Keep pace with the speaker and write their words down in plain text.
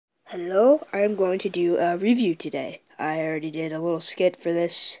Hello, I'm going to do a review today. I already did a little skit for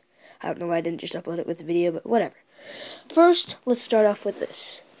this. I don't know why I didn't just upload it with the video, but whatever. First, let's start off with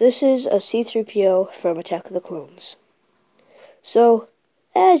this. This is a c3po from Attack of the Clones. So,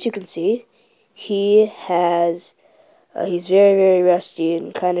 as you can see, he's very, very rusty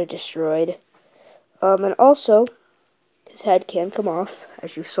and kind of destroyed. And also, his head can come off,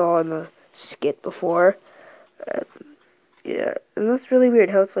 as you saw in the skit before. Yeah, and that's really weird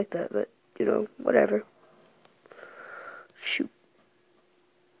how it's like that, but, you know, whatever. Shoot.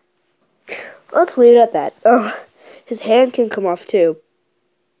 Let's leave it at that. Oh, his hand can come off, too.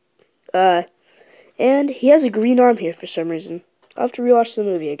 And he has a green arm here for some reason. I'll have to rewatch the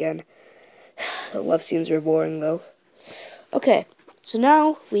movie again. The love scenes were boring, though. Okay, so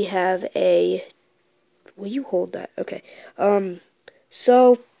now we have a... Will you hold that? Okay.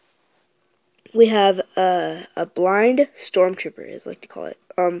 So... we have a blind stormtrooper, as I like to call it.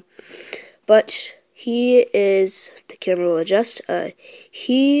 But he is, the camera will adjust,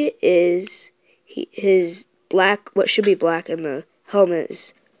 his black, what should be black, and the helmet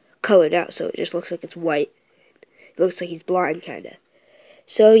is colored out, so it just looks like it's white. It looks like he's blind, kinda.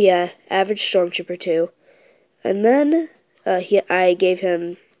 So yeah, average stormtrooper too. And then, I gave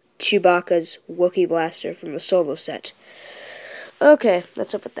him Chewbacca's Wookiee blaster from the Solo set. Okay,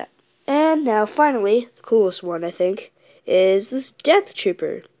 that's up with that. And now, finally, the coolest one, I think, is this Death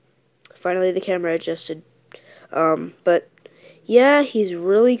Trooper. Finally, the camera adjusted. But, yeah, he's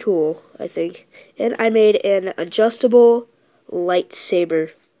really cool, I think. And I made an adjustable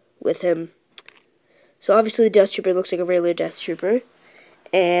lightsaber with him. So, obviously, the Death Trooper looks like a regular Death Trooper.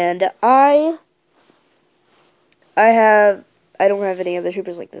 And I don't have any other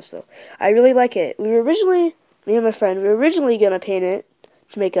troopers like this, though. I really like it. Me and my friend, we were originally going to paint it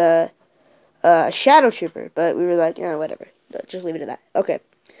to make a shadow trooper, but we were like, whatever, just leave it at that. Okay,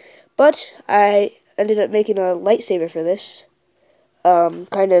 but I ended up making a lightsaber for this,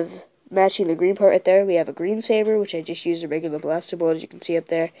 kind of matching the green part right there. We have a green saber, which I just used a regular blaster bullet, as you can see up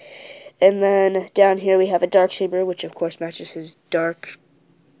there, and then down here we have a dark saber, which of course matches his dark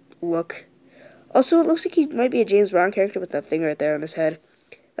look. Also, it looks like he might be a James Bond character with that thing right there on his head.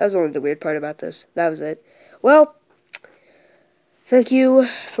 That was only the weird part about this. That was it. Well, thank you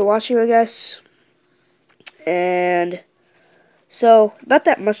for watching, I guess. And so about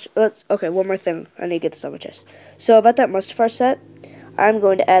that okay, one more thing. I need to get this on my chest. So about that Mustafar set, I'm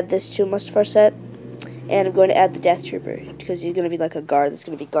going to add this to a Mustafar set, and I'm going to add the Death Trooper because he's going to be like a guard that's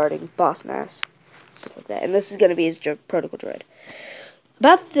going to be guarding Boss Nass, stuff like that. And this is going to be his protocol droid.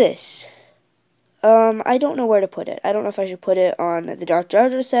 About this, I don't know where to put it. I don't know if I should put it on the Darth Jar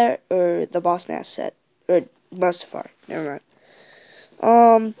Jar set or the Boss Nass set or Mustafar. Never mind.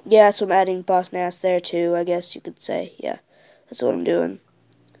 Yeah, so I'm adding Boss Nass there too, I guess you could say. Yeah, that's what I'm doing.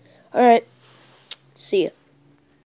 Alright, see ya.